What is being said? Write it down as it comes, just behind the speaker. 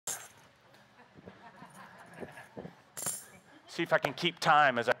See if I can keep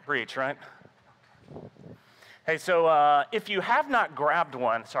time as I preach, right? Hey, so if you have not grabbed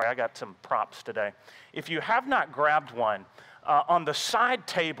one, sorry, I got some props today. If you have not grabbed one, on the side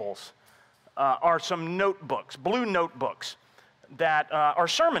tables are some notebooks, blue notebooks that are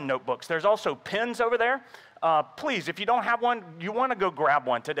sermon notebooks. There's also pens over there. Please, if you don't have one, you want to go grab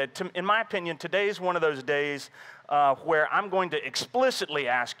one today. In my opinion, today is one of those days where I'm going to explicitly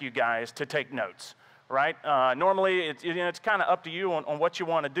ask you guys to take notes. Right? Normally, it's kind of up to you on what you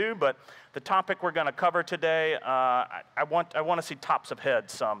want to do, but the topic we're going to cover today, I want to see tops of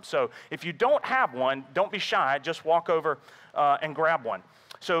heads some. So if you don't have one, don't be shy. Just walk over and grab one.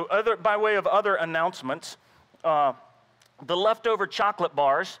 So by way of other announcements, the leftover chocolate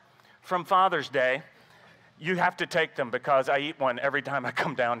bars from Father's Day, you have to take them because I eat one every time I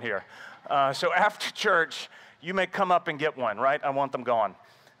come down here. So after church, you may come up and get one, right? I want them gone.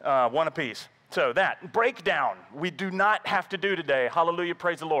 One apiece. So that breakdown, we do not have to do today. Hallelujah,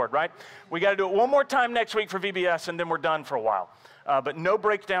 praise the Lord, right? We got to do it one more time next week for VBS, and then we're done for a while. But no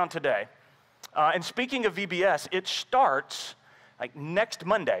breakdown today. And speaking of VBS, it starts like next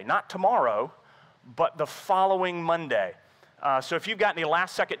Monday, not tomorrow, but the following Monday. So if you've got any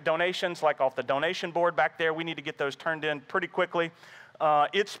last-second donations, like off the donation board back there, we need to get those turned in pretty quickly.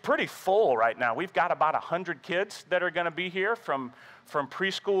 It's pretty full right now. We've got about 100 kids that are going to be here from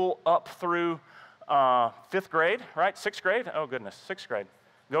preschool up through 5th grade, right? 6th grade? Oh, goodness, 6th grade.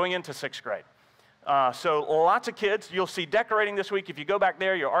 Going into 6th grade. So lots of kids. You'll see decorating this week. If you go back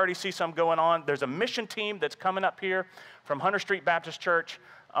there, you'll already see some going on. There's a mission team that's coming up here from Hunter Street Baptist Church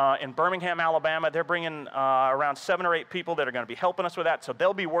in Birmingham, Alabama. They're bringing around 7 or 8 people that are going to be helping us with that. So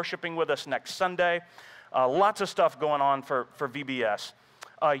they'll be worshiping with us next Sunday. Lots of stuff going on for VBS.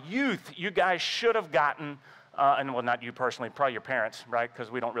 Youth, you guys should have gotten, and well, not you personally, probably your parents, right?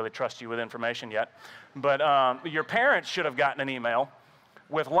 Because we don't really trust you with information yet. But your parents should have gotten an email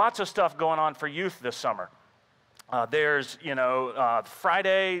with lots of stuff going on for youth this summer. There's,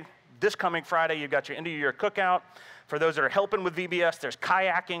 Friday, this coming Friday, you've got your end of year cookout. For those that are helping with VBS, there's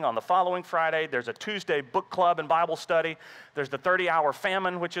kayaking on the following Friday. There's a Tuesday book club and Bible study. There's the 30-hour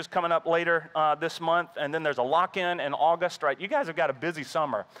famine, which is coming up later this month. And then there's a lock-in in August, right? You guys have got a busy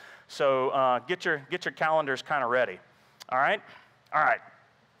summer. So get your calendars kind of ready. All right? All right.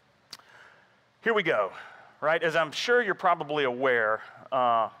 Here we go, right? As I'm sure you're probably aware,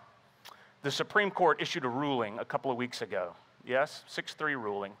 the Supreme Court issued a ruling a couple of weeks ago. Yes? 6-3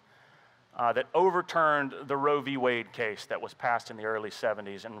 ruling. That overturned the Roe v. Wade case that was passed in the early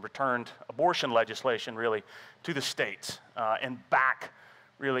 70s and returned abortion legislation really to the states and back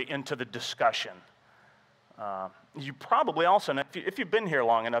really into the discussion. You probably also, if you've been here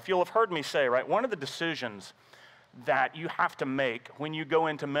long enough, you'll have heard me say, right, one of the decisions that you have to make when you go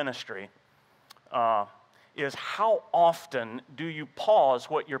into ministry is how often do you pause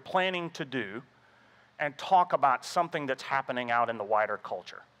what you're planning to do and talk about something that's happening out in the wider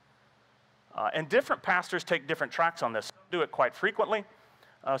culture. And different pastors take different tracks on this. Some do it quite frequently.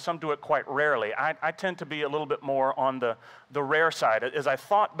 Some do it quite rarely. I tend to be a little bit more on the rare side. As I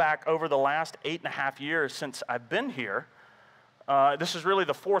thought back over the last 8.5 years since I've been here, this is really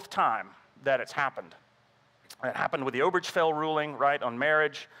the 4th time that it's happened. It happened with the Obergefell ruling, right, on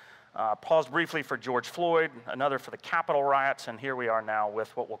marriage. Paused briefly for George Floyd, another for the Capitol riots, and here we are now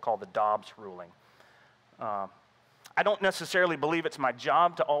with what we'll call the Dobbs ruling. I don't necessarily believe it's my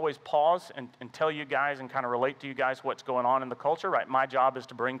job to always pause and tell you guys and kind of relate to you guys what's going on in the culture, right? My job is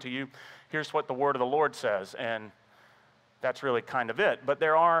to bring to you, here's what the word of the Lord says, and that's really kind of it. But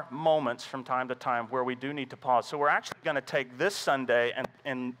there are moments from time to time where we do need to pause. So we're actually going to take this Sunday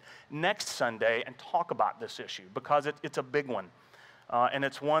and next Sunday and talk about this issue because it's a big one. And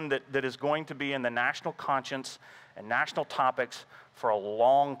it's one that is going to be in the national conscience and national topics for a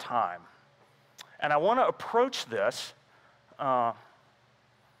long time. And I want to approach this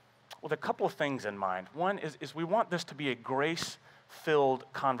with a couple of things in mind. One is we want this to be a grace-filled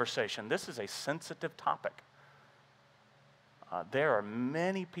conversation. This is a sensitive topic. There are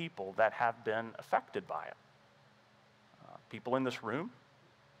many people that have been affected by it. People in this room,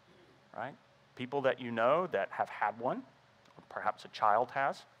 right? People that you know that have had one, or perhaps a child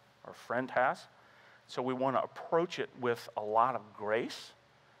has, or a friend has. So we want to approach it with a lot of grace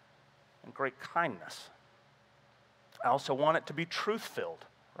and great kindness. I also want it to be truth-filled,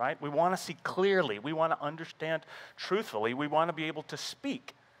 right? We want to see clearly. We want to understand truthfully. We want to be able to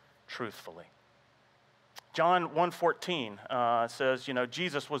speak truthfully. John 1:14 says,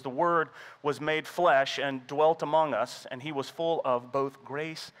 Jesus was the Word, was made flesh, and dwelt among us, and he was full of both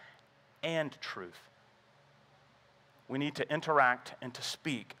grace and truth. We need to interact and to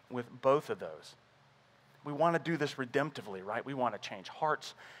speak with both of those. We want to do this redemptively, right? We want to change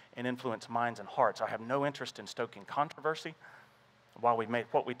hearts and influence minds and hearts. I have no interest in stoking controversy. While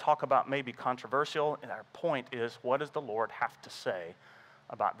what we talk about may be controversial, and our point is, what does the Lord have to say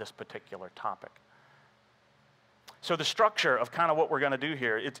about this particular topic? So the structure of kind of what we're going to do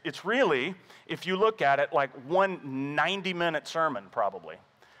here, it's really, if you look at it, like one 90-minute sermon probably.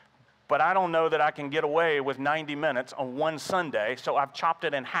 But I don't know that I can get away with 90 minutes on one Sunday, so I've chopped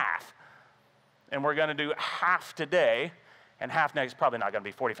it in half. And we're going to do half today, and half next. Probably not going to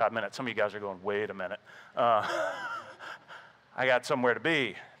be 45 minutes. Some of you guys are going, wait a minute. I got somewhere to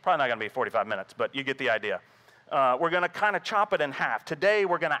be. Probably not going to be 45 minutes, but you get the idea. We're going to kind of chop it in half. Today,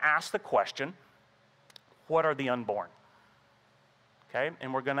 we're going to ask the question, what are the unborn? Okay,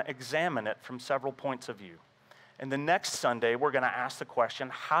 and we're going to examine it from several points of view. And the next Sunday, we're going to ask the question,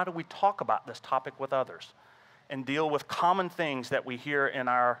 how do we talk about this topic with others and deal with common things that we hear in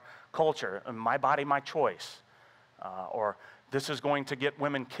our culture, my body, my choice, or this is going to get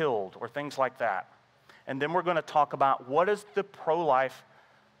women killed, or things like that. And then we're going to talk about what does the pro-life,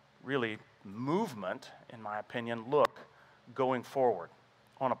 really, movement, in my opinion, look going forward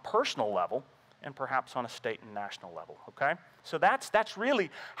on a personal level and perhaps on a state and national level, okay? So that's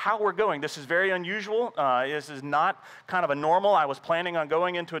really how we're going. This is very unusual. This is not kind of a normal. I was planning on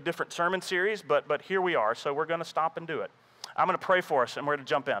going into a different sermon series, but here we are, so we're going to stop and do it. I'm going to pray for us, and we're going to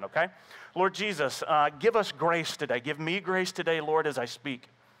jump in, okay? Lord Jesus, give us grace today. Give me grace today, Lord, as I speak.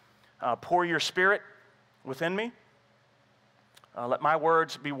 Pour your Spirit within me. Let my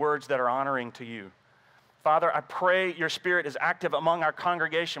words be words that are honoring to you. Father, I pray your Spirit is active among our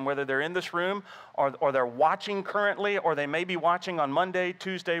congregation, whether they're in this room or they're watching currently, or they may be watching on Monday,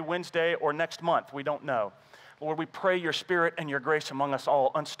 Tuesday, Wednesday, or next month. We don't know. Lord, we pray your Spirit and your grace among us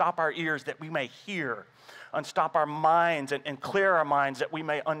all. Unstop our ears that we may hear. Unstop our minds and clear our minds that we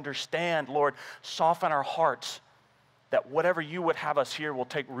may understand. Lord, soften our hearts that whatever you would have us hear will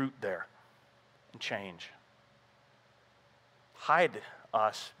take root there and change. Hide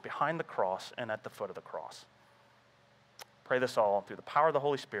us behind the cross and at the foot of the cross. Pray this all through the power of the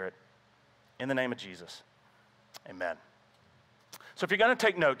Holy Spirit in the name of Jesus. Amen. So if you're going to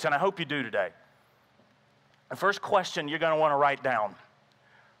take notes, and I hope you do today, the first question you're going to want to write down,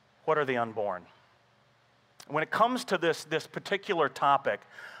 what are the unborn? When it comes to this particular topic,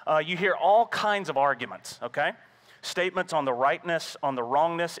 you hear all kinds of arguments, okay? Statements on the rightness, on the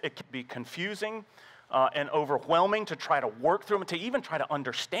wrongness. It can be confusing and overwhelming to try to work through them, to even try to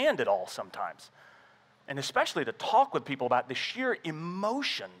understand it all sometimes. And especially to talk with people about the sheer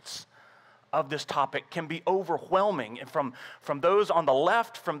emotions of this topic can be overwhelming, and from those on the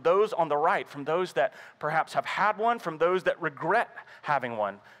left, from those on the right, from those that perhaps have had one, from those that regret having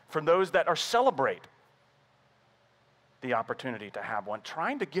one, from those that are celebrate the opportunity to have one.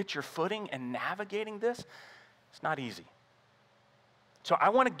 Trying to get your footing and navigating this, it's not easy. So I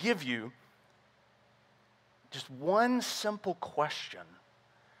want to give you just one simple question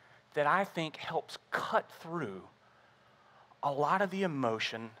that I think helps cut through a lot of the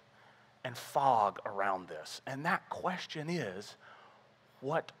emotion and fog around this. And that question is,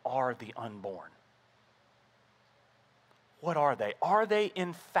 what are the unborn? What are they? Are they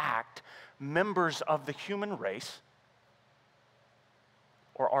in fact members of the human race,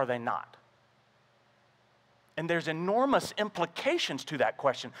 or are they not? And there's enormous implications to that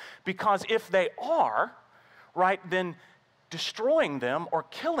question, because if they are, right, then destroying them or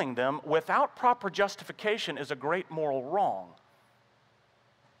killing them without proper justification is a great moral wrong.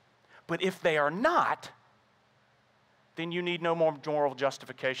 But if they are not, then you need no more moral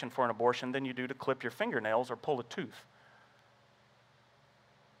justification for an abortion than you do to clip your fingernails or pull a tooth.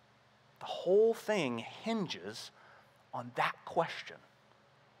 The whole thing hinges on that question.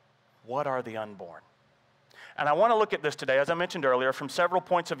 What are the unborn? And I want to look at this today, as I mentioned earlier, from several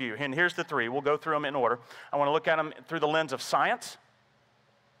points of view. And here's the three. We'll go through them in order. I want to look at them through the lens of science.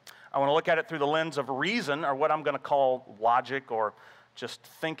 I want to look at it through the lens of reason, or what I'm going to call logic or just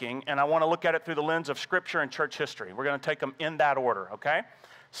thinking. And I want to look at it through the lens of Scripture and church history. We're going to take them in that order, okay?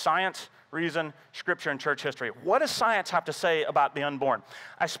 Science, reason, Scripture, and church history. What does science have to say about the unborn?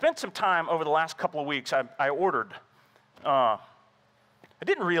 I spent some time over the last couple of weeks. I ordered... I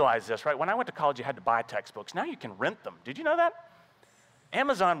didn't realize this, right? When I went to college, you had to buy textbooks. Now you can rent them. Did you know that?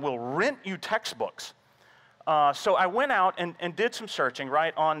 Amazon will rent you textbooks. So I went out and did some searching,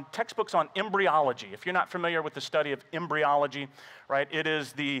 right, on textbooks on embryology. If you're not familiar with the study of embryology, right, it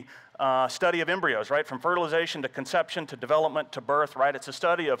is the study of embryos, right, from fertilization to conception to development to birth, right? It's a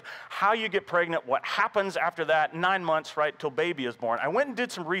study of how you get pregnant, what happens after that, 9 months, right, till baby is born. I went and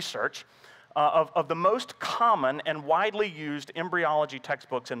did some research of the most common and widely used embryology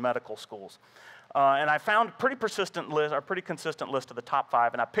textbooks in medical schools. And I found a pretty consistent list of the top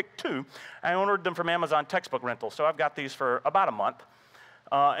 5, and I picked 2. I ordered them from Amazon Textbook Rental, so I've got these for about a month.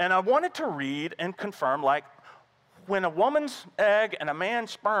 And I wanted to read and confirm, like, when a woman's egg and a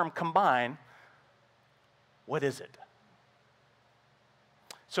man's sperm combine, what is it?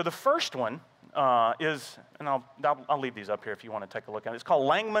 So the first one is, and I'll leave these up here if you want to take a look at it. It's called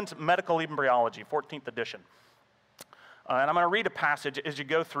Langman's Medical Embryology, 14th edition. And I'm going to read a passage as you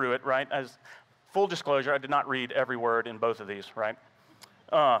go through it, right? As full disclosure, I did not read every word in both of these, right?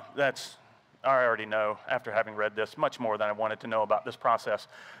 I already know, after having read this, much more than I wanted to know about this process.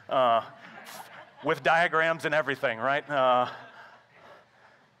 With diagrams and everything, right?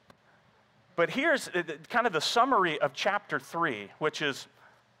 But here's kind of the summary of chapter 3, which is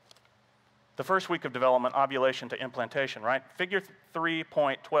the first week of development, ovulation to implantation, right? Figure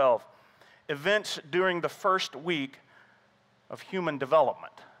 3.12, events during the first week of human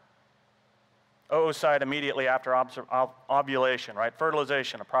development. Oocyte immediately after ovulation, right?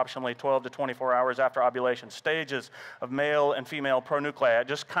 Fertilization, approximately 12 to 24 hours after ovulation. Stages of male and female pronuclei. It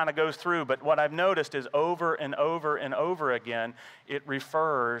just kind of goes through, but what I've noticed is over and over and over again, it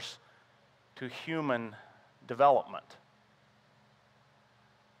refers to human development.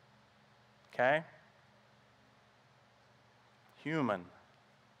 Okay? Human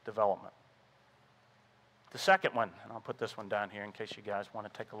development. The second one, and I'll put this one down here in case you guys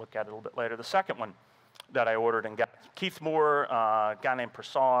want to take a look at it a little bit later. The second one that I ordered and got, Keith Moore, a guy named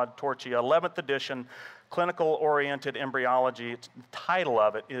Prasad Torchia, 11th edition, clinical-oriented embryology. The title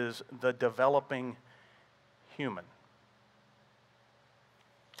of it is The Developing Human.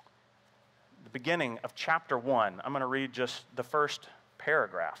 The beginning of chapter 1, I'm going to read just the first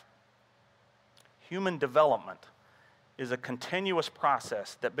paragraph. Human development is a continuous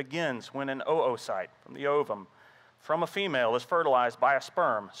process that begins when an oocyte from the ovum from a female is fertilized by a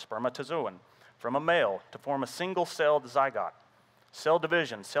sperm, spermatozoon, from a male to form a single-celled zygote. Cell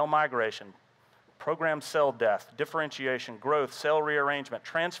division, cell migration, programmed cell death, differentiation, growth, cell rearrangement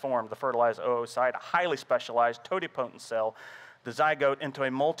transform the fertilized oocyte, a highly specialized totipotent cell, the zygote, into a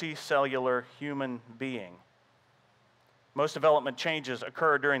multicellular human being. Most development changes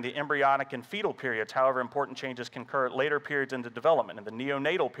occur during the embryonic and fetal periods. However, important changes can occur at later periods into development. In the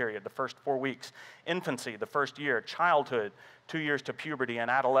neonatal period, the first 4 weeks, infancy, the first year, childhood, 2 years to puberty, and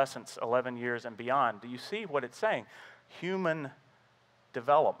adolescence, 11 years and beyond. Do you see what it's saying? Human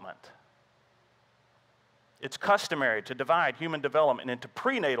development. It's customary to divide human development into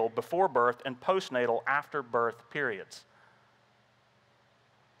prenatal, before birth, and postnatal, after birth periods.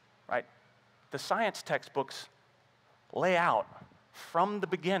 Right? The science textbooks lay out from the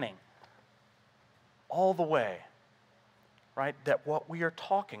beginning all the way, right, that what we are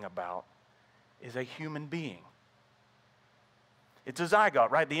talking about is a human being. It's a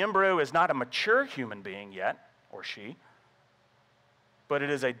zygote, right? The embryo is not a mature human being yet, or she, but it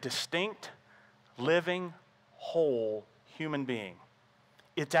is a distinct, living, whole human being.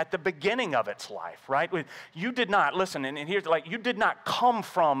 It's at the beginning of its life, right? You did not, listen, and here's, like, you did not come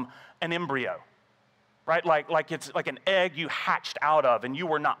from an embryo. Right? Like it's like an egg you hatched out of and you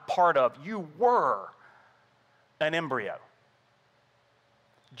were not part of. You were an embryo.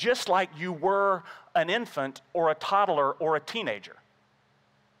 Just like you were an infant or a toddler or a teenager.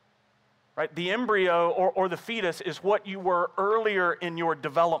 Right? The embryo or the fetus is what you were earlier in your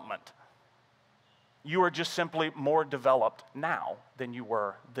development. You are just simply more developed now than you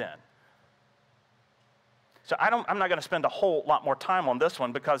were then. So I'm not going to spend a whole lot more time on this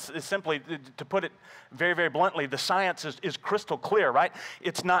one because it's simply, to put it very, very bluntly, the science is crystal clear, right?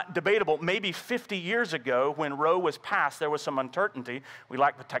 It's not debatable. Maybe 50 years ago when Roe was passed, there was some uncertainty. We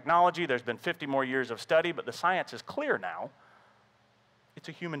lack the technology. There's been 50 more years of study, but the science is clear now. It's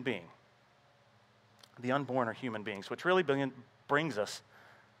a human being. The unborn are human beings, which really brings us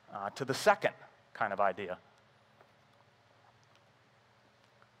to the second kind of idea,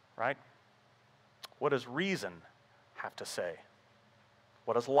 right? What does reason have to say?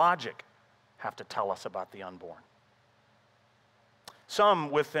 What does logic have to tell us about the unborn? Some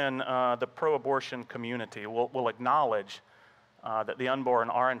within the pro-abortion community will acknowledge that the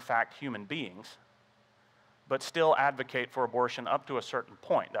unborn are in fact human beings, but still advocate for abortion up to a certain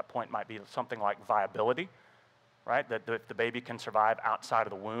point. That point might be something like viability, right? That if the baby can survive outside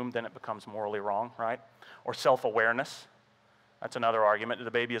of the womb, then it becomes morally wrong, right? Or self-awareness. That's another argument, that the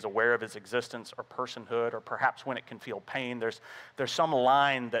baby is aware of its existence or personhood, or perhaps when it can feel pain. There's some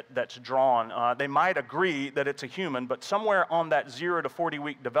line that's drawn. They might agree that it's a human, but somewhere on that 0 to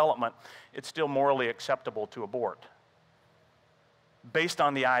 40-week development, it's still morally acceptable to abort, based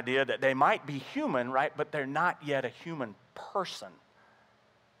on the idea that they might be human, right, but they're not yet a human person.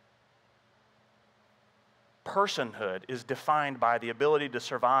 personhood is defined by the ability to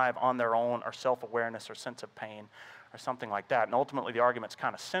survive on their own, or self-awareness, or sense of pain, or something like that. And ultimately, the arguments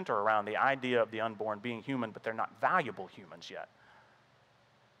kind of center around the idea of the unborn being human, but they're not valuable humans yet.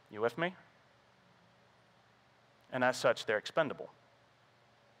 You with me? And as such, they're expendable.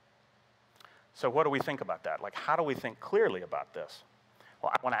 So what do we think about that? Like, how do we think clearly about this?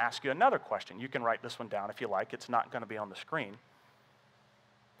 Well, I want to ask you another question. You can write this one down if you like. It's not going to be on the screen.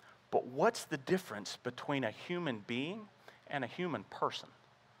 But what's the difference between a human being and a human person?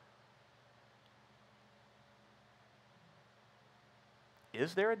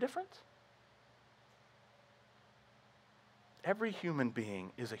 Is there a difference? Every human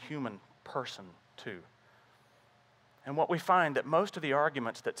being is a human person too. And what we find that most of the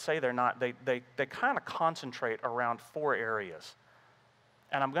arguments that say they're not, they kind of concentrate around 4 areas.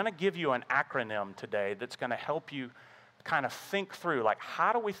 And I'm going to give you an acronym today that's going to help you kind of think through, like,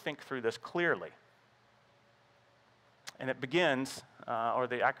 how do we think through this clearly? And it begins, or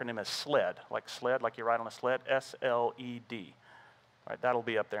the acronym is SLED, like you ride on a sled, S-L-E-D. Right, that'll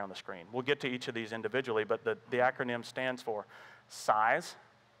be up there on the screen. We'll get to each of these individually, but the acronym stands for size,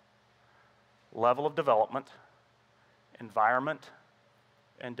 level of development, environment,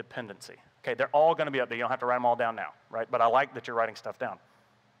 and dependency. Okay, they're all going to be up there. You don't have to write them all down now, right? But I like that you're writing stuff down.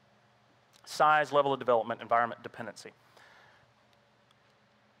 Size, level of development, environment, dependency.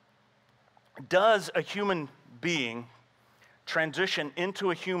 Does a human being transition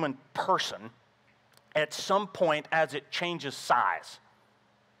into a human person at some point as it changes size?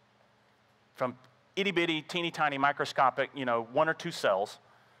 From itty-bitty, teeny-tiny, microscopic, 1 or 2 cells,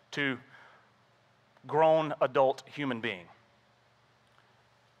 to grown adult human being.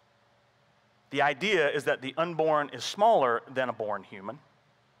 The idea is that the unborn is smaller than a born human,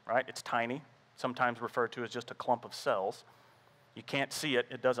 right? It's tiny, sometimes referred to as just a clump of cells. You can't see it.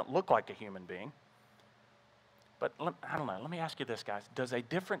 It doesn't look like a human being. But I don't know. Let me ask you this, guys. Does a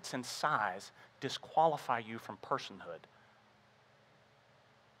difference in size disqualify you from personhood?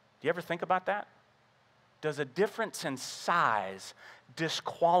 Do you ever think about that? Does a difference in size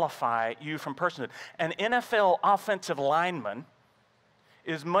disqualify you from personhood? An NFL offensive lineman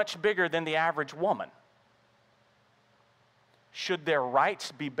is much bigger than the average woman. Should their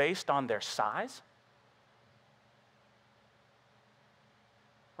rights be based on their size?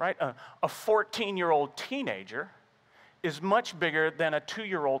 Right? A 14-year-old teenager is much bigger than a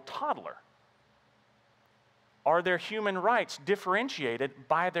 2-year-old toddler. Are their human rights differentiated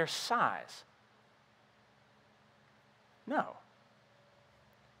by their size? No.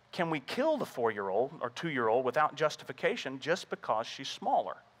 Can we kill the 4-year-old or 2-year-old without justification just because she's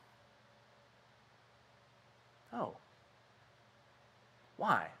smaller? No.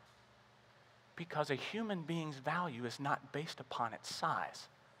 Why? Because a human being's value is not based upon its size.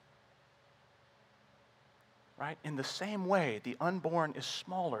 Right? In the same way, the unborn is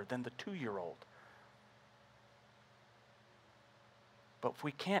smaller than the 2-year-old. But if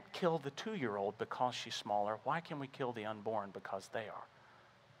we can't kill the 2-year-old because she's smaller, why can we kill the unborn because they are?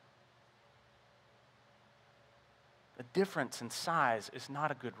 The difference in size is not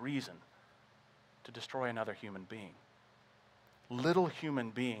a good reason to destroy another human being. Little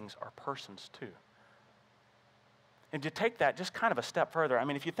human beings are persons too. And to take that just kind of a step further, I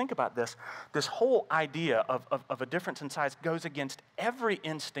mean, if you think about this, this whole idea of a difference in size goes against every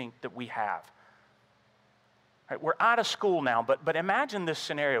instinct that we have. Right, we're out of school now, but imagine this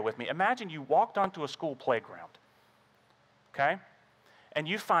scenario with me. Imagine you walked onto a school playground, okay? And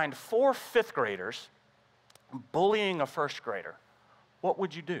you find 4 fifth graders bullying a first grader. What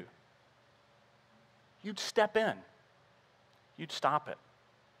would you do? You'd step in. You'd stop it.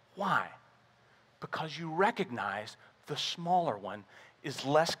 Why? Because you recognize the smaller one is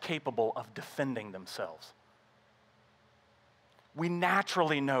less capable of defending themselves. We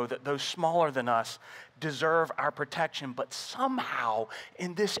naturally know that those smaller than us deserve our protection, but somehow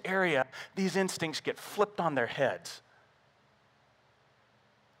in this area, these instincts get flipped on their heads.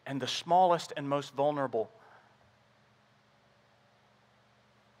 And the smallest and most vulnerable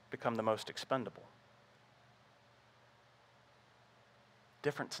become the most expendable.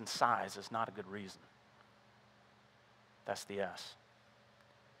 Difference in size is not a good reason. That's the S.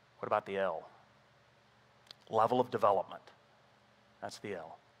 What about the L? Level of development. That's the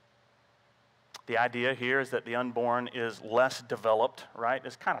L. The idea here is that the unborn is less developed, right?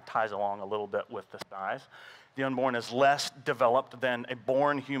 This kind of ties along a little bit with the size. The unborn is less developed than a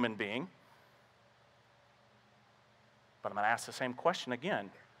born human being. But I'm going to ask the same question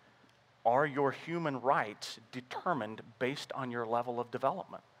again. Are your human rights determined based on your level of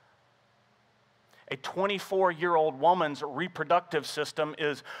development? A 24-year-old woman's reproductive system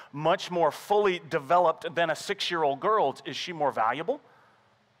is much more fully developed than a 6-year-old girl's. Is she more valuable?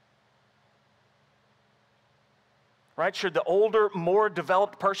 Right? Should the older, more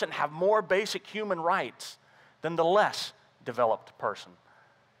developed person have more basic human rights than the less developed person?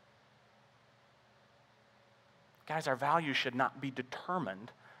 Guys, our value should not be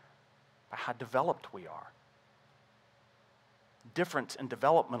determined by how developed we are. Difference in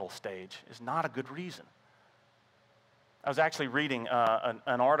developmental stage is not a good reason. I was actually reading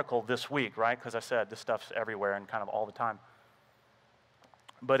an article this week, right? Because I said this stuff's everywhere and kind of all the time.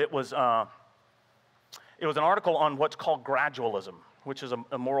 But it was an article on what's called gradualism, which is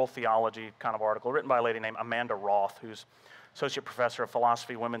a moral theology kind of article written by a lady named Amanda Roth, who's associate professor of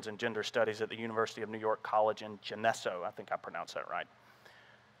philosophy, women's and gender studies at the University of New York College in Geneso. I think I pronounced that right.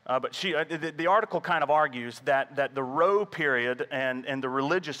 But the article kind of argues that the Roe period and the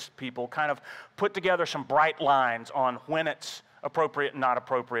religious people kind of put together some bright lines on when it's appropriate and not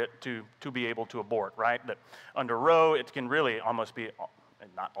appropriate to be able to abort, right? That under Roe, it can really almost be,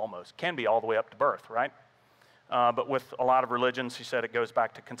 not almost, can be all the way up to birth, right? But with a lot of religions, he said it goes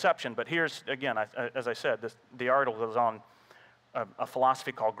back to conception. But here's, again, as I said, the article is on a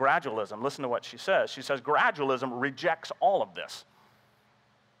philosophy called gradualism. Listen to what she says. She says, gradualism rejects all of this.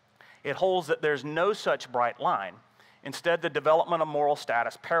 It holds that there's no such bright line. Instead, the development of moral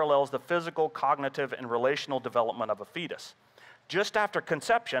status parallels the physical, cognitive, and relational development of a fetus. Just after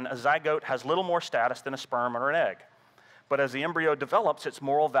conception, a zygote has little more status than a sperm or an egg. But as the embryo develops, its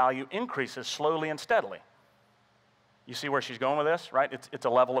moral value increases slowly and steadily. You see where she's going with this, right? It's a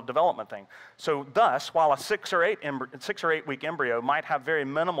level of development thing. So thus, while a 6 or 8 week embryo might have very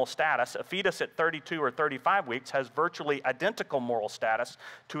minimal status, a fetus at 32 or 35 weeks has virtually identical moral status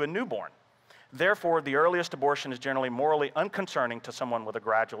to a newborn. Therefore, the earliest abortion is generally morally unconcerning to someone with a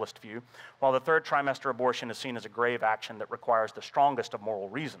gradualist view, while the 3rd trimester abortion is seen as a grave action that requires the strongest of moral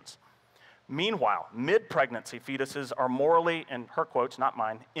reasons. Meanwhile, mid-pregnancy fetuses are morally, in her quotes, not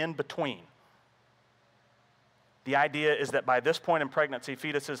mine, in between. The idea is that by this point in pregnancy,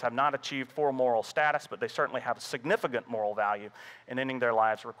 fetuses have not achieved full moral status, but they certainly have a significant moral value, and ending their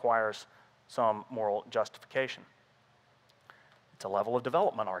lives requires some moral justification. It's a level of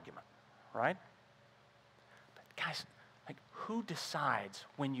development argument, right? But guys, like, who decides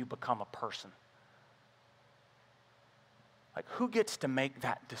when you become a person? Like, who gets to make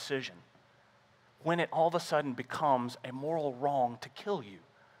that decision when it all of a sudden becomes a moral wrong to kill you?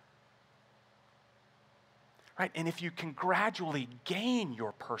 Right? And if you can gradually gain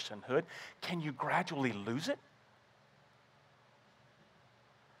your personhood, can you gradually lose it?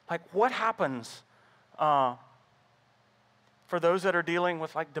 Like, what happens for those that are dealing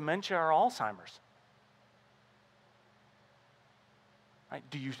with like dementia or Alzheimer's? Right?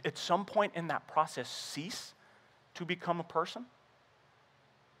 Do you, at some point in that process, cease to become a person?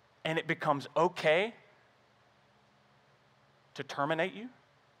 And it becomes okay to terminate you?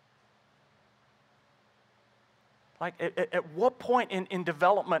 Like, at what point in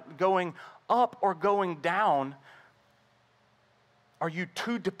development, going up or going down, are you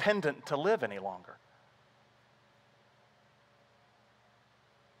too dependent to live any longer?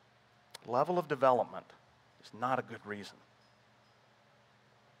 Level of development is not a good reason.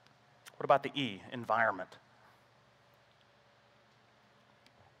 What about the E, environment?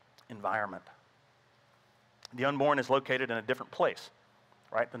 Environment. The unborn is located in a different place,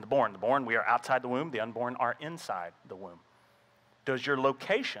 right, than the born. The born, we are outside the womb. The unborn are inside the womb. Does your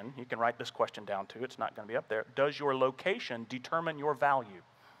location, you can write this question down too, it's not going to be up there, does your location determine your value?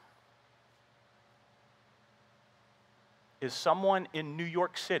 Is someone in New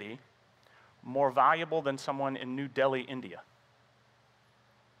York City more valuable than someone in New Delhi, India?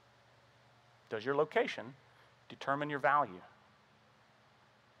 Does your location determine your value?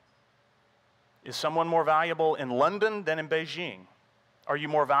 Is someone more valuable in London than in Beijing? Are you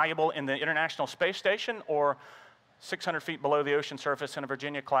more valuable in the International Space Station or 600 feet below the ocean surface in a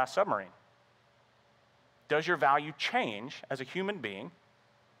Virginia-class submarine? Does your value change as a human being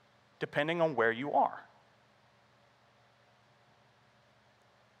depending on where you are?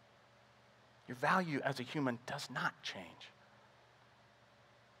 Your value as a human does not change.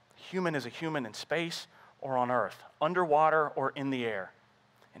 Human is a human in space or on Earth, underwater or in the air.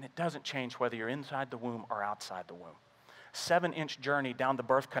 And it doesn't change whether you're inside the womb or outside the womb. 7-inch journey down the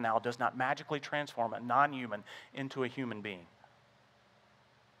birth canal does not magically transform a non-human into a human being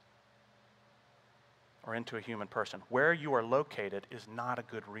or into a human person. Where you are located is not a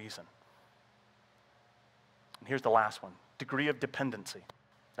good reason. And here's the last one, degree of dependency.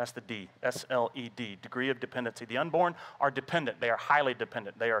 That's the D, S-L-E-D, degree of dependency. The unborn are dependent. They are highly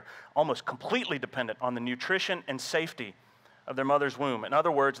dependent. They are almost completely dependent on the nutrition and safety of their mother's womb. In other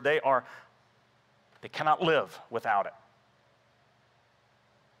words, they cannot live without it.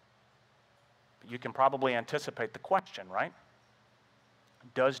 But you can probably anticipate the question, right?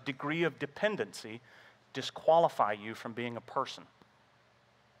 Does degree of dependency disqualify you from being a person?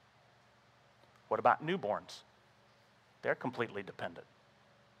 What about newborns? They're completely dependent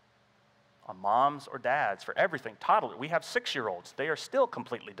on moms or dads for everything. Toddler, we have 6-year-olds. They are still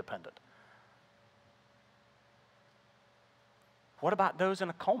completely dependent. What about those in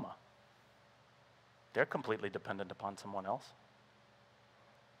a coma? They're completely dependent upon someone else.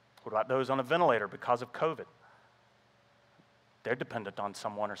 What about those on a ventilator because of COVID? They're dependent on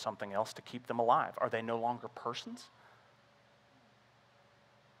someone or something else to keep them alive. Are they no longer persons?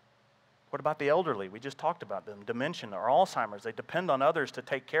 What about the elderly? We just talked about them. Dementia or Alzheimer's, they depend on others to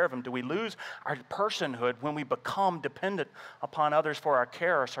take care of them. Do we lose our personhood when we become dependent upon others for our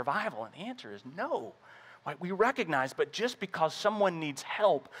care or survival? And the answer is no. Like, we recognize, but just because someone needs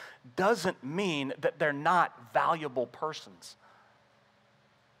help doesn't mean that they're not valuable persons.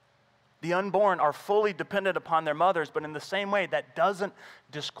 The unborn are fully dependent upon their mothers, but in the same way, that doesn't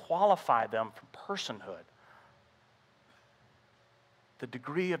disqualify them from personhood. The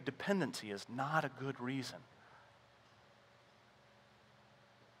degree of dependency is not a good reason.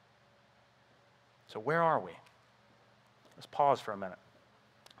 So where are we? Let's pause for a minute.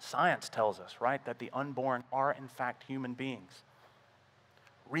 Science tells us, right, that the unborn are in fact human beings.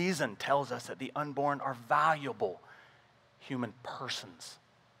 Reason tells us that the unborn are valuable human persons.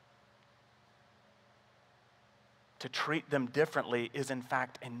 To treat them differently is in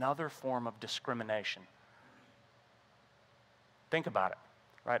fact another form of discrimination. Think about it,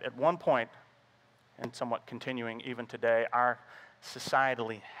 right? At one point, and somewhat continuing even today, our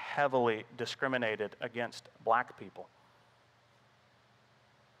societally heavily discriminated against black people.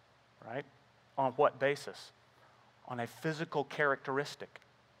 Right? On what basis? On a physical characteristic,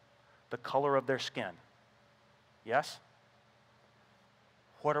 the color of their skin. Yes?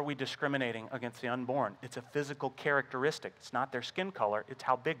 What are we discriminating against the unborn? It's a physical characteristic. It's not their skin color, it's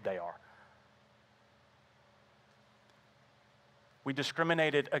how big they are. We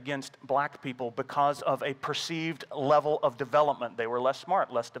discriminated against black people because of a perceived level of development. They were less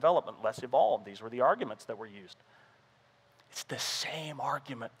smart, less development, less evolved. These were the arguments that were used. It's the same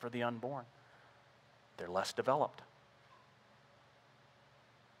argument for the unborn. They're less developed.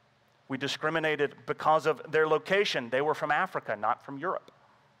 We discriminated because of their location. They were from Africa, not from Europe,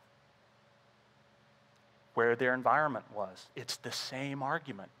 where their environment was. It's the same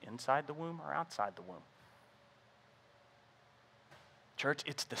argument, inside the womb or outside the womb. Church,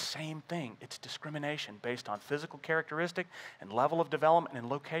 it's the same thing. It's discrimination based on physical characteristic and level of development and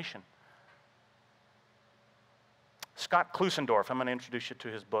location. Scott Klusendorf, I'm going to introduce you to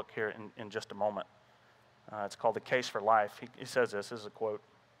his book here in just a moment. It's called The Case for Life. He says this is a quote.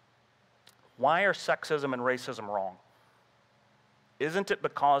 Why are sexism and racism wrong? Isn't it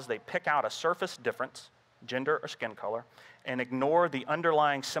because they pick out a surface difference, gender or skin color, and ignore the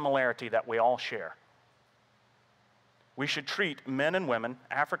underlying similarity that we all share? We should treat men and women,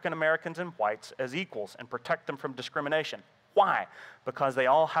 African Americans and whites, as equals and protect them from discrimination. Why? Because they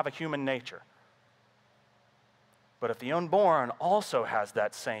all have a human nature. But if the unborn also has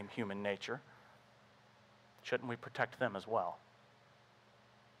that same human nature, shouldn't we protect them as well?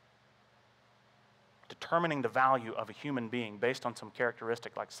 Determining the value of a human being based on some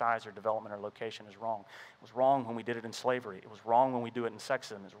characteristic like size or development or location is wrong. It was wrong when we did it in slavery. It was wrong when we do it in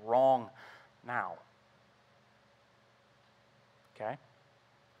sexism. It's wrong now. Okay?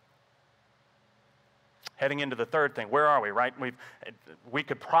 Heading into the third thing, where are we, right? We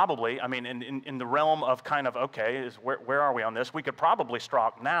could probably, I mean, in the realm of kind of, okay, where are we on this? We could probably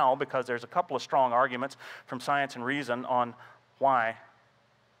stop now because there's a couple of strong arguments from science and reason on why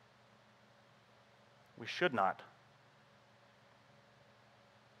we should not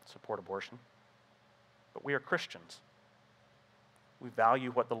support abortion. But we are Christians. We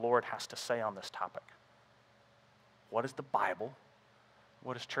value what the Lord has to say on this topic. What is the Bible?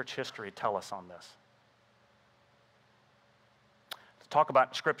 What does church history tell us on this? Let's talk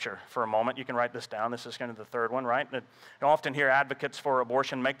about Scripture for a moment. You can write this down. This is kind of the third one, right? You often hear advocates for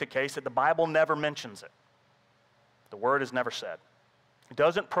abortion make the case that the Bible never mentions it. The word is never said. It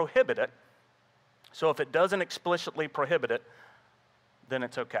doesn't prohibit it. So if it doesn't explicitly prohibit it, then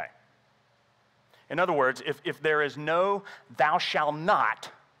it's okay. In other words, if there is no thou shalt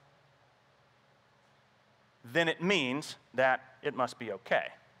not, then it means that it must be okay.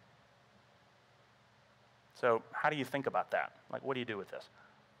 So how do you think about that? Like, what do you do with this?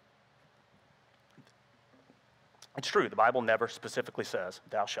 It's true, the Bible never specifically says,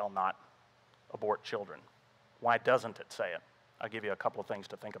 thou shalt not abort children. Why doesn't it say it? I'll give you a couple of things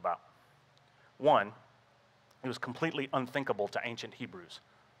to think about. One, it was completely unthinkable to ancient Hebrews.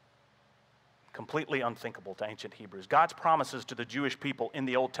 Completely unthinkable to ancient Hebrews. God's promises to the Jewish people in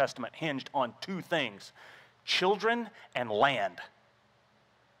the Old Testament hinged on two things: children and land.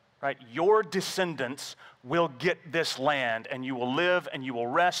 Right? Your descendants will get this land, and you will live, and you will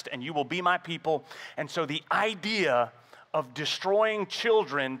rest, and you will be my people. And so the idea of destroying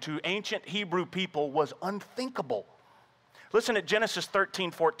children to ancient Hebrew people was unthinkable. Listen at Genesis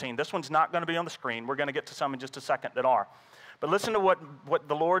 13:14. This one's not going to be on the screen. We're going to get to some in just a second that are. But listen to what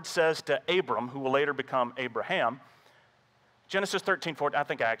the Lord says to Abram, who will later become Abraham. Genesis 13:14. I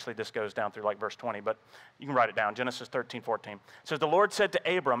think actually this goes down through like verse 20, but you can write it down. Genesis 13:14. It says, the Lord said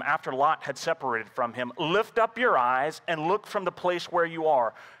to Abram, after Lot had separated from him, lift up your eyes and look from the place where you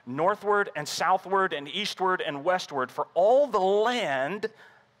are, northward and southward and eastward and westward, for all the land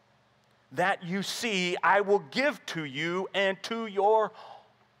that you see I will give to you and to your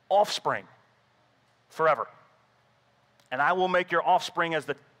offspring forever. And I will make your offspring as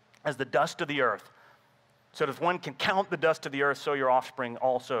the dust of the earth. So that if one can count the dust of the earth, so your offspring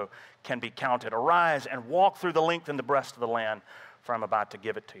also can be counted. Arise and walk through the length and the breadth of the land, for I'm about to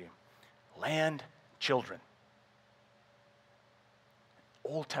give it to you. Land, children.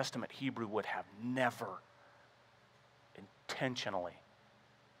 Old Testament Hebrew would have never intentionally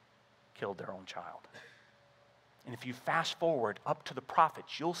killed their own child. And if you fast forward up to the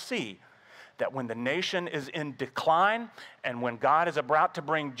prophets, you'll see that when the nation is in decline and when God is about to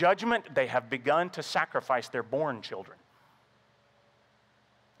bring judgment, they have begun to sacrifice their born children.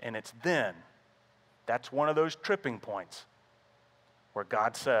 And it's then, that's one of those tripping points where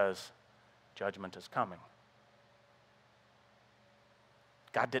God says, judgment is coming.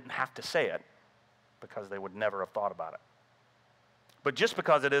 God didn't have to say it because they would never have thought about it. But just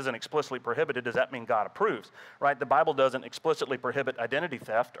because it isn't explicitly prohibited, does that mean God approves? Right? The Bible doesn't explicitly prohibit identity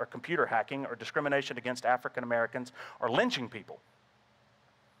theft or computer hacking or discrimination against African Americans or lynching people.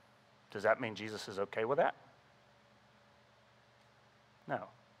 Does that mean Jesus is okay with that? No.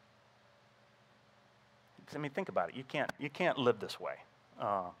 I mean, think about it. You can't live this way.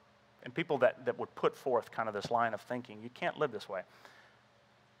 And people that would put forth kind of this line of thinking, you can't live this way.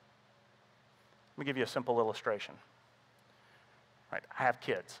 Let me give you a simple illustration. Right, I have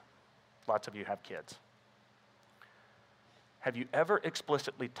kids. Lots of you have kids. Have you ever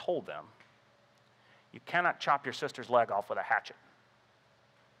explicitly told them you cannot chop your sister's leg off with a hatchet?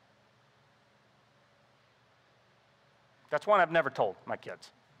 That's one I've never told my kids.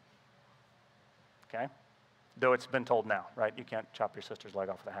 Okay? Though it's been told now, right? You can't chop your sister's leg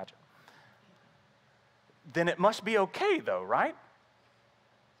off with a hatchet. Then it must be okay though, right?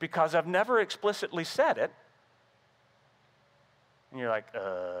 Because I've never explicitly said it. And you're like,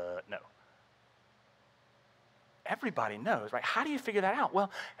 no. Everybody knows, right? How do you figure that out?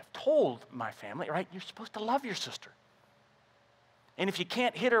 Well, I've told my family, right, you're supposed to love your sister. And if you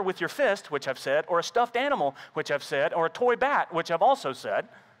can't hit her with your fist, which I've said, or a stuffed animal, which I've said, or a toy bat, which I've also said,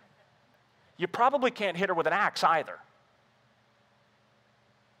 you probably can't hit her with an axe either.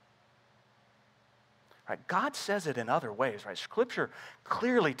 Right? God says it in other ways, right? Scripture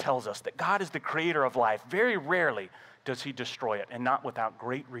clearly tells us that God is the creator of life. Very rarely does he destroy it, and not without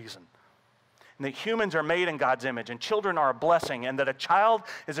great reason. And that humans are made in God's image, and children are a blessing, and that a child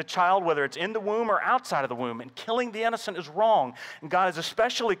is a child whether it's in the womb or outside of the womb, and killing the innocent is wrong. And God is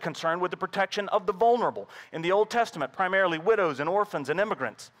especially concerned with the protection of the vulnerable. In the Old Testament, primarily widows and orphans and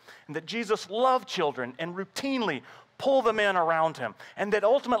immigrants. And that Jesus loved children and routinely pulled them in around him. And that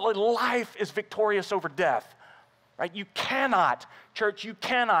ultimately life is victorious over death. Right? You cannot, church, you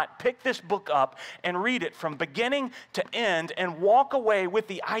cannot pick this book up and read it from beginning to end and walk away with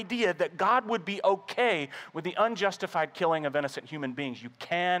the idea that God would be okay with the unjustified killing of innocent human beings. You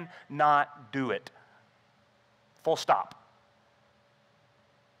cannot do it. Full stop.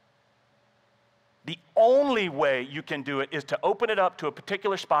 The only way you can do it is to open it up to a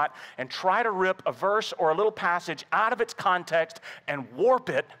particular spot and try to rip a verse or a little passage out of its context and warp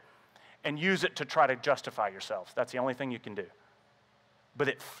it and use it to try to justify yourselves. That's the only thing you can do. But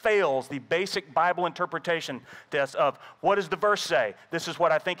it fails the basic Bible interpretation test of what does the verse say? This is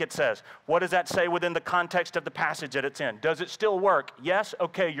what I think it says. What does that say within the context of the passage that it's in? Does it still work? Yes?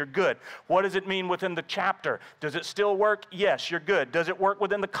 Okay, you're good. What does it mean within the chapter? Does it still work? Yes, you're good. Does it work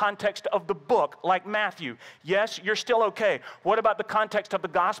within the context of the book, like Matthew? Yes, you're still okay. What about the context of the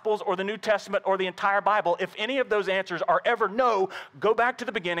Gospels or the New Testament or the entire Bible? If any of those answers are ever no, go back to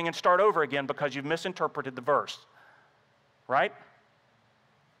the beginning and start over again because you've misinterpreted the verse. Right?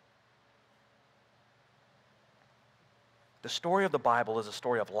 The story of the Bible is a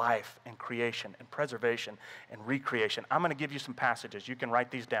story of life and creation and preservation and recreation. I'm going to give you some passages. You can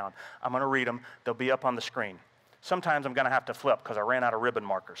write these down. I'm going to read them. They'll be up on the screen. Sometimes I'm going to have to flip because I ran out of ribbon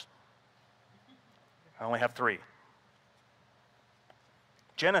markers. I only have 3.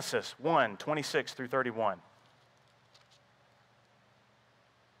 Genesis 1:26 through 31.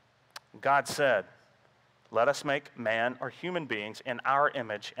 God said, "Let us make man," or human beings, "in our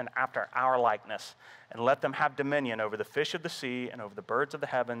image and after our likeness, and let them have dominion over the fish of the sea and over the birds of the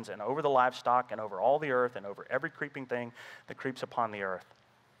heavens and over the livestock and over all the earth and over every creeping thing that creeps upon the earth."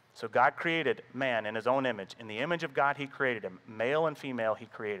 So God created man in his own image. In the image of God he created him. Male and female he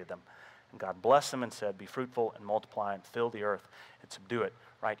created them. And God blessed them and said, "Be fruitful and multiply and fill the earth and subdue it."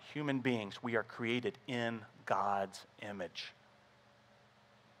 Right? Human beings, we are created in God's image.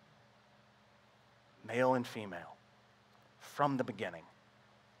 Male and female, from the beginning.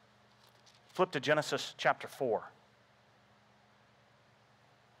 Flip to Genesis chapter 4.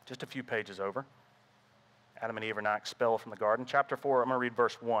 Just a few pages over. Adam and Eve are now expelled from the garden. Chapter 4, I'm going to read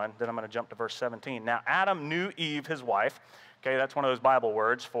verse 1, then I'm going to jump to verse 17. Now Adam knew Eve, his wife. Okay, that's one of those Bible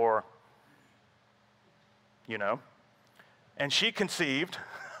words for, you know. And she conceived.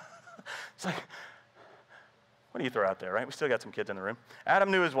 It's like, what do you throw out there, right? We still got some kids in the room. Adam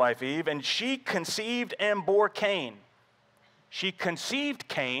knew his wife Eve, and she conceived and bore Cain. She conceived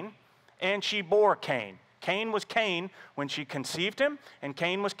Cain, and she bore Cain. Cain was Cain when she conceived him, and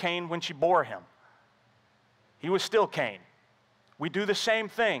Cain was Cain when she bore him. He was still Cain. We do the same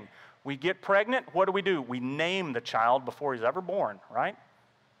thing. We get pregnant, what do? We name the child before he's ever born, right?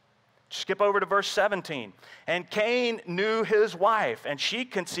 Skip over to verse 17. And Cain knew his wife, and she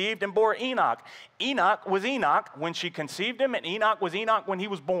conceived and bore Enoch. Enoch was Enoch when she conceived him, and Enoch was Enoch when he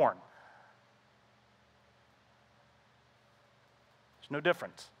was born. There's no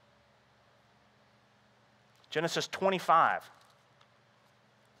difference. Genesis 25.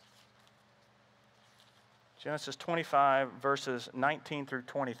 Genesis 25, verses 19 through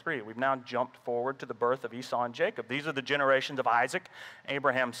 23. We've now jumped forward to the birth of Esau and Jacob. These are the generations of Isaac,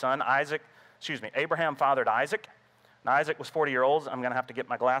 Abraham's son. Abraham fathered Isaac. Now, Isaac was 40 years old. I'm going to have to get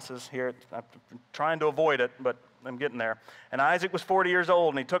my glasses here. I'm trying to avoid it, but I'm getting there. And Isaac was 40 years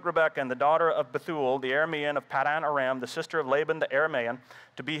old, and he took Rebekah, the daughter of Bethuel, the Aramean of Paddan Aram, the sister of Laban the Aramean,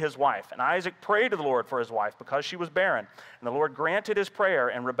 to be his wife. And Isaac prayed to the Lord for his wife because she was barren. And the Lord granted his prayer,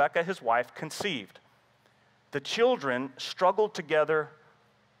 and Rebekah, his wife, conceived. The children struggled together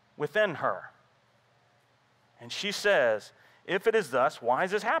within her. And she says, "If it is thus, why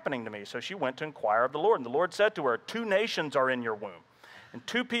is this happening to me?" So she went to inquire of the Lord. And the Lord said to her, "2 nations are in your womb, and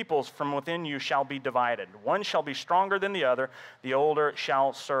 2 peoples from within you shall be divided. One shall be stronger than the other. The older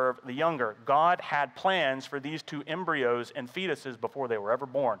shall serve the younger." God had plans for these 2 embryos and fetuses before they were ever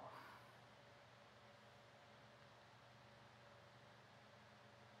born.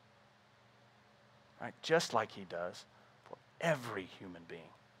 Right? Just like he does for every human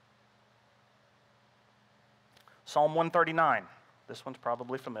being. Psalm 139. This one's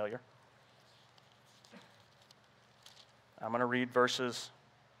probably familiar. I'm going to read verses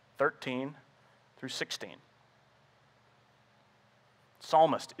 13 through 16.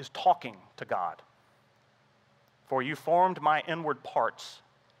 Psalmist is talking to God. "For you formed my inward parts.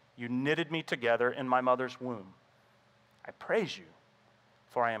 You knitted me together in my mother's womb. I praise you,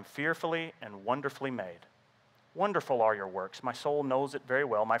 for I am fearfully and wonderfully made. Wonderful are your works. My soul knows it very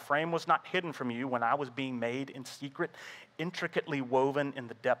well. My frame was not hidden from you when I was being made in secret, intricately woven in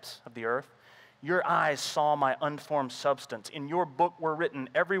the depths of the earth. Your eyes saw my unformed substance. In your book were written,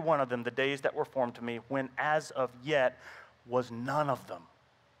 every one of them, the days that were formed to me, when as of yet was none of them."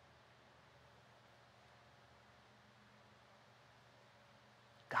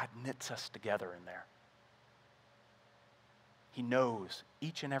 God knits us together in there. He knows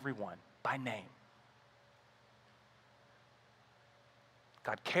each and every one by name.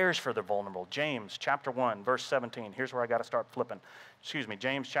 God cares for the vulnerable. James chapter 1, verse 17. Here's where I got to start flipping.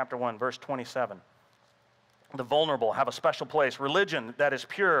 James chapter 1, verse 27. The vulnerable have a special place. Religion that is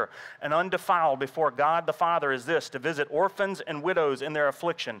pure and undefiled before God the Father is this: to visit orphans and widows in their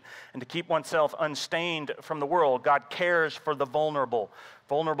affliction and to keep oneself unstained from the world. God cares for the vulnerable.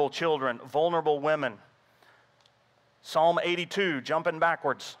 Vulnerable children, vulnerable women. Psalm 82, jumping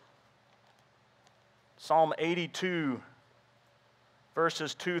backwards. Psalm 82,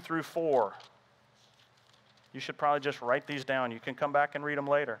 verses 2 through 4. You should probably just write these down. You can come back and read them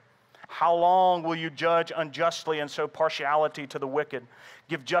later. "How long will you judge unjustly and show partiality to the wicked?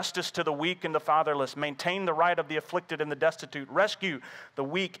 Give justice to the weak and the fatherless. Maintain the right of the afflicted and the destitute. Rescue the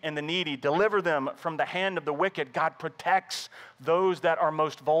weak and the needy. Deliver them from the hand of the wicked." God protects those that are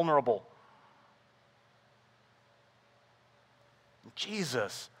most vulnerable.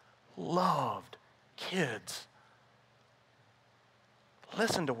 Jesus loved kids.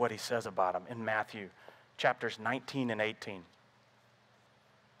 Listen to what he says about them in Matthew chapters 19 and 18.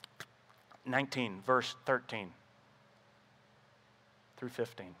 19, verse 13 through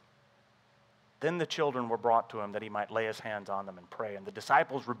 15. Then the children were brought to him that he might lay his hands on them and pray. And the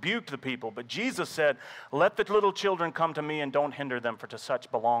disciples rebuked the people, but Jesus said, "Let the little children come to me and don't hinder them, for to such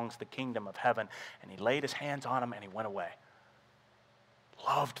belongs the kingdom of heaven." And he laid his hands on them and he went away.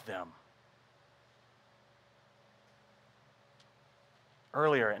 Loved them.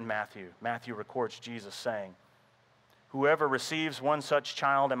 Earlier in Matthew records Jesus saying, "Whoever receives one such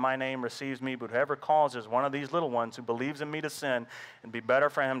child in my name receives me, but whoever causes one of these little ones who believes in me to sin, it'd be better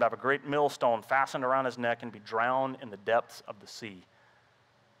for him to have a great millstone fastened around his neck and be drowned in the depths of the sea."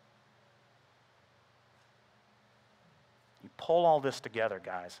 You pull all this together,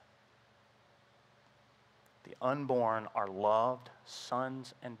 guys. The unborn are loved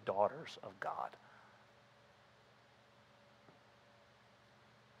sons and daughters of God.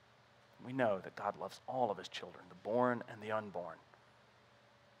 We know that God loves all of his children, the born and the unborn.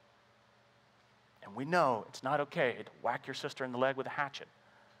 And we know it's not okay to whack your sister in the leg with a hatchet.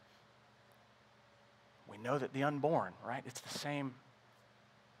 We know that the unborn, right? It's the same.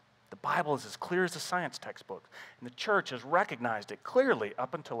 The Bible is as clear as a science textbook. And the church has recognized it clearly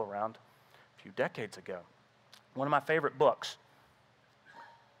up until around a few decades ago. One of my favorite books,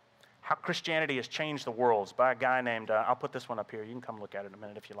 How Christianity Has Changed the World, is by a guy named, I'll put this one up here. You can come look at it in a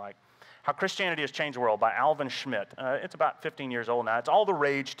minute if you like. How Christianity Has Changed the World by Alvin Schmidt. It's about 15 years old now. It's all the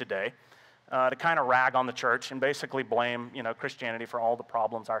rage today to kind of rag on the church and basically blame, Christianity for all the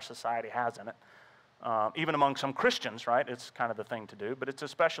problems our society has in it. Even among some Christians, right? It's kind of the thing to do, but it's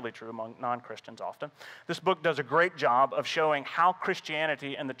especially true among non-Christians often. This book does a great job of showing how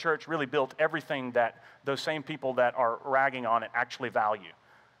Christianity and the church really built everything that those same people that are ragging on it actually value.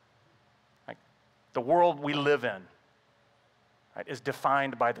 Like, the world we live in, right, is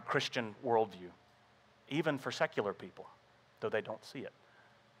defined by the Christian worldview, even for secular people, though they don't see it.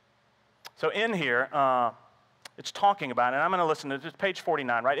 So in here, it's talking about, and I'm going to listen to this, page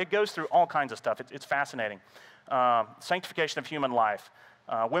 49, right? It goes through all kinds of stuff. It's fascinating. Sanctification of human life.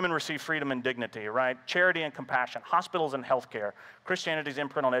 Women receive freedom and dignity, right? Charity and compassion. Hospitals and healthcare. Christianity's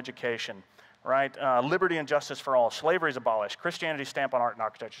imprint on education, right? Liberty and justice for all. Slavery is abolished. Christianity's stamp on art and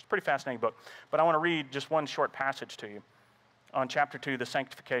architecture. It's a pretty fascinating book. But I want to read just one short passage to you on chapter 2, the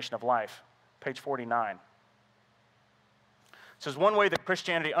sanctification of life, page 49. It says, one way that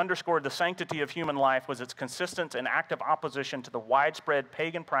Christianity underscored the sanctity of human life was its consistent and active opposition to the widespread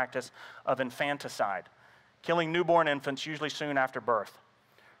pagan practice of infanticide, killing newborn infants usually soon after birth.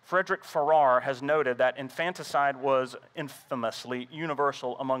 Frederick Farrar has noted that infanticide was infamously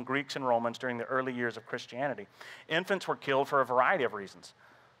universal among Greeks and Romans during the early years of Christianity. Infants were killed for a variety of reasons.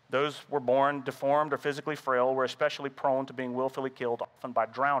 Those were born deformed or physically frail were especially prone to being willfully killed, often by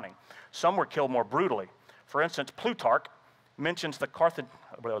drowning. Some were killed more brutally. For instance, Plutarch mentions the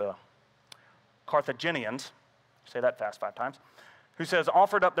Carthaginians, say that fast 5 times, who says,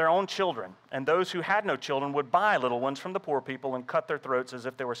 offered up their own children, and those who had no children would buy little ones from the poor people and cut their throats as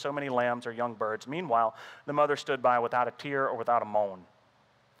if there were so many lambs or young birds. Meanwhile, the mother stood by without a tear or without a moan.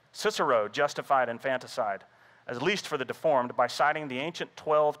 Cicero justified infanticide, at least for the deformed, by citing the ancient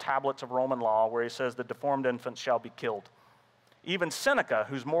 12 tablets of Roman law where he says the deformed infants shall be killed. Even Seneca,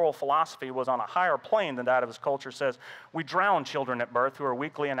 whose moral philosophy was on a higher plane than that of his culture, says, we drown children at birth who are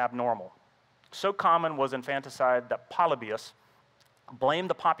weakly and abnormal. So common was infanticide that Polybius blamed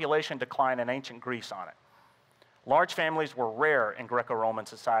the population decline in ancient Greece on it. Large families were rare in Greco-Roman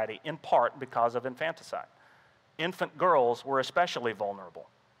society, in part because of infanticide. Infant girls were especially vulnerable.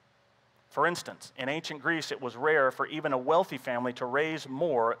 For instance, in ancient Greece, it was rare for even a wealthy family to raise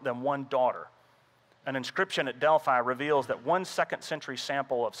more than one daughter. An inscription at Delphi reveals that one 2nd century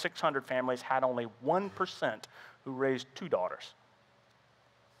sample of 600 families had only 1% who raised 2 daughters.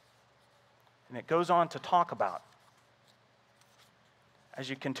 And it goes on to talk about,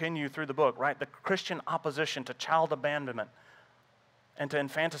 as you continue through the book, right, the Christian opposition to child abandonment and to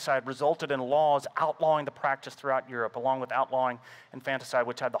infanticide resulted in laws outlawing the practice throughout Europe, along with outlawing infanticide,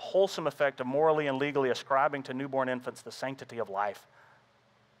 which had the wholesome effect of morally and legally ascribing to newborn infants the sanctity of life.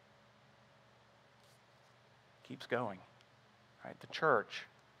 Keeps going, right? The church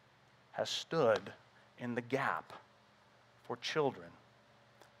has stood in the gap for children.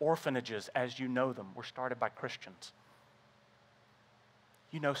 Orphanages, as you know them, were started by Christians.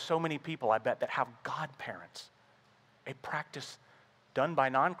 You know so many people, I bet, that have godparents, a practice done by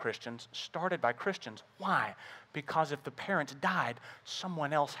non-Christians, started by Christians. Why? Because if the parents died,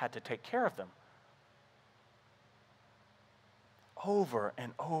 someone else had to take care of them. over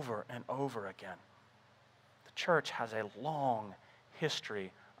and over and over again. The church has a long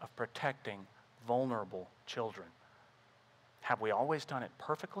history of protecting vulnerable children. Have we always done it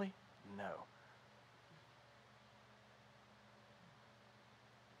perfectly? No.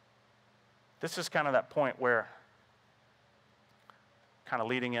 This is kind of that point where, kind of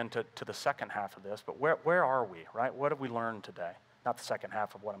leading into the second half of this, but where are we, right? What have we learned today? Not the second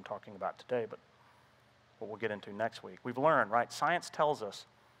half of what I'm talking about today, but what we'll get into next week. We've learned, right? Science tells us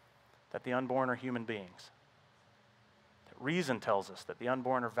that the unborn are human beings. That reason tells us that the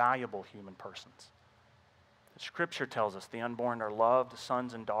unborn are valuable human persons. That Scripture tells us the unborn are loved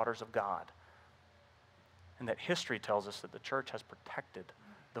sons and daughters of God. And that history tells us that the church has protected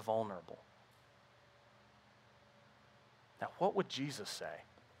the vulnerable. Now, what would Jesus say?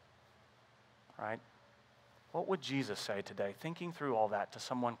 Right? What would Jesus say today, thinking through all that to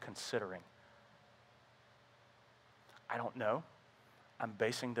someone considering? I don't know. I'm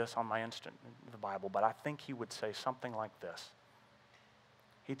basing this on my instant, the Bible, but I think he would say something like this.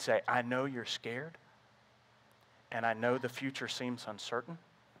 He'd say, I know you're scared, and I know the future seems uncertain,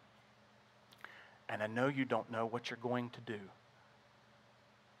 and I know you don't know what you're going to do,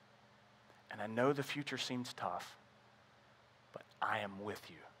 and I know the future seems tough, but I am with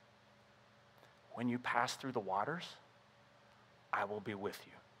you. When you pass through the waters, I will be with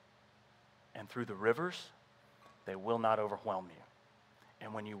you. And through the rivers, they will not overwhelm you.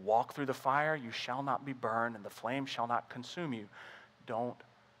 And when you walk through the fire, you shall not be burned, and the flame shall not consume you. Don't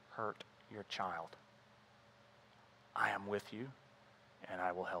hurt your child. I am with you, and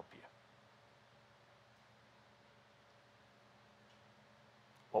I will help you.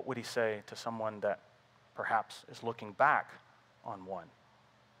 What would he say to someone that perhaps is looking back on one?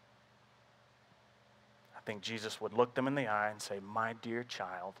 I think Jesus would look them in the eye and say, my dear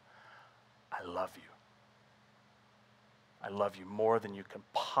child, I love you. I love you more than you can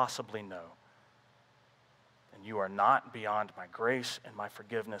possibly know. And you are not beyond my grace and my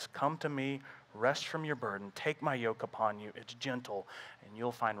forgiveness. Come to me, rest from your burden, take my yoke upon you. It's gentle, and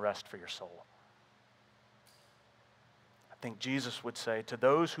you'll find rest for your soul. I think Jesus would say, to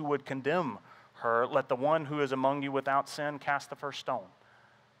those who would condemn her, let the one who is among you without sin cast the first stone.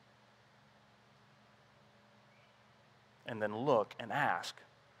 And then look and ask,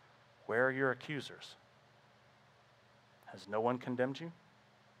 where are your accusers? Has no one condemned you?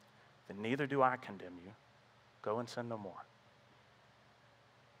 Then neither do I condemn you. Go and sin no more.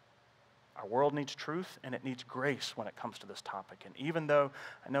 Our world needs truth and it needs grace when it comes to this topic. And even though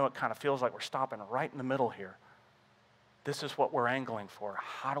I know it kind of feels like we're stopping right in the middle here, this is what we're angling for.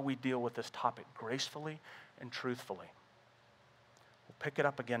 How do we deal with this topic gracefully and truthfully? We'll pick it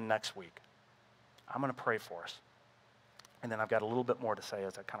up again next week. I'm going to pray for us. And then I've got a little bit more to say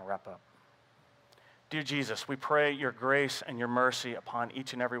as I kind of wrap up. Dear Jesus, we pray your grace and your mercy upon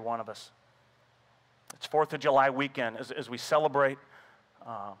each and every one of us. It's 4th of July weekend as we celebrate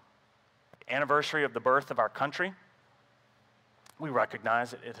the anniversary of the birth of our country. We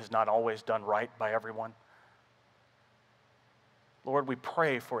recognize that it has not always done right by everyone. Lord, we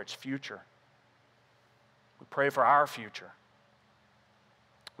pray for its future. We pray for our future.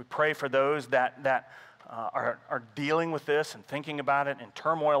 We pray for those that are dealing with this and thinking about it and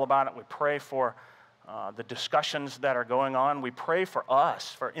turmoil about it. We pray for the discussions that are going on. We pray for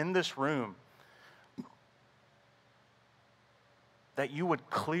us, for in this room, that you would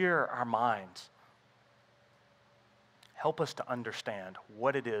clear our minds. Help us to understand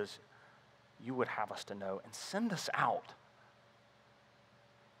what it is you would have us to know, and send us out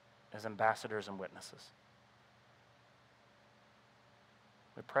as ambassadors and witnesses.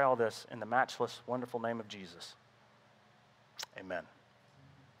 We pray all this in the matchless, wonderful name of Jesus. Amen.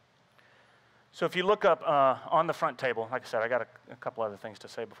 So if you look up on the front table, like I said, I got a couple other things to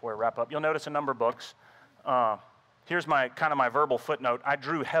say before I wrap up. You'll notice a number of books. Here's my verbal footnote. I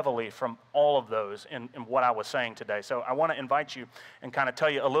drew heavily from all of those in what I was saying today. So I want to invite you and kind of tell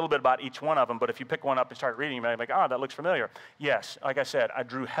you a little bit about each one of them. But if you pick one up and start reading, you may be like, oh, that looks familiar. Yes, like I said, I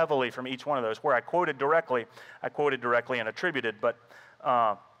drew heavily from each one of those. Where I quoted directly and attributed. But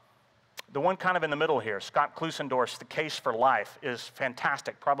the one kind of in the middle here, Scott Klusendorf's The Case for Life, is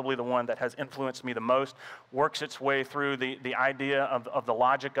fantastic. Probably the one that has influenced me the most. Works its way through the idea of the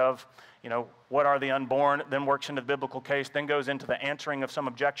logic of, what are the unborn, then works into the biblical case, then goes into the answering of some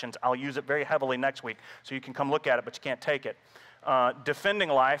objections. I'll use it very heavily next week, so you can come look at it, but you can't take it. Defending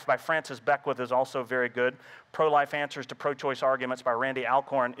Life by Francis Beckwith is also very good. Pro-Life Answers to Pro-Choice Arguments by Randy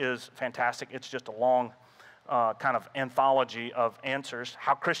Alcorn is fantastic. It's just a long kind of anthology of answers.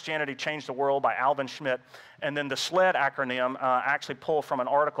 How Christianity Changed the World by Alvin Schmidt. And then the SLED acronym I actually pull from an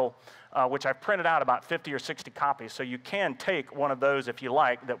article which I've printed out about 50 or 60 copies. So you can take one of those if you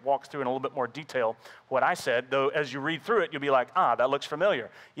like that walks through in a little bit more detail what I said, though as you read through it, you'll be like, that looks familiar.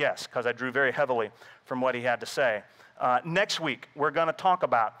 Yes, because I drew very heavily from what he had to say. Next week, we're going to talk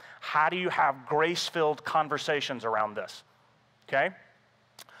about how do you have grace-filled conversations around this, okay?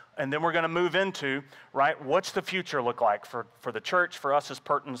 And then we're going to move into, right, what's the future look like for the church, for us as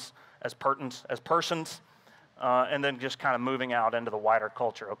persons, and then just kind of moving out into the wider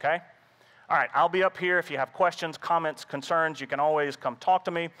culture, okay? All right, I'll be up here. If you have questions, comments, concerns, you can always come talk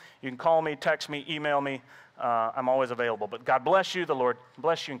to me. You can call me, text me, email me. I'm always available. But God bless you. The Lord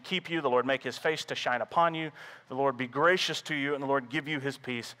bless you and keep you. The Lord make his face to shine upon you. The Lord be gracious to you, and the Lord give you his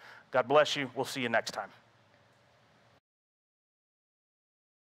peace. God bless you. We'll see you next time.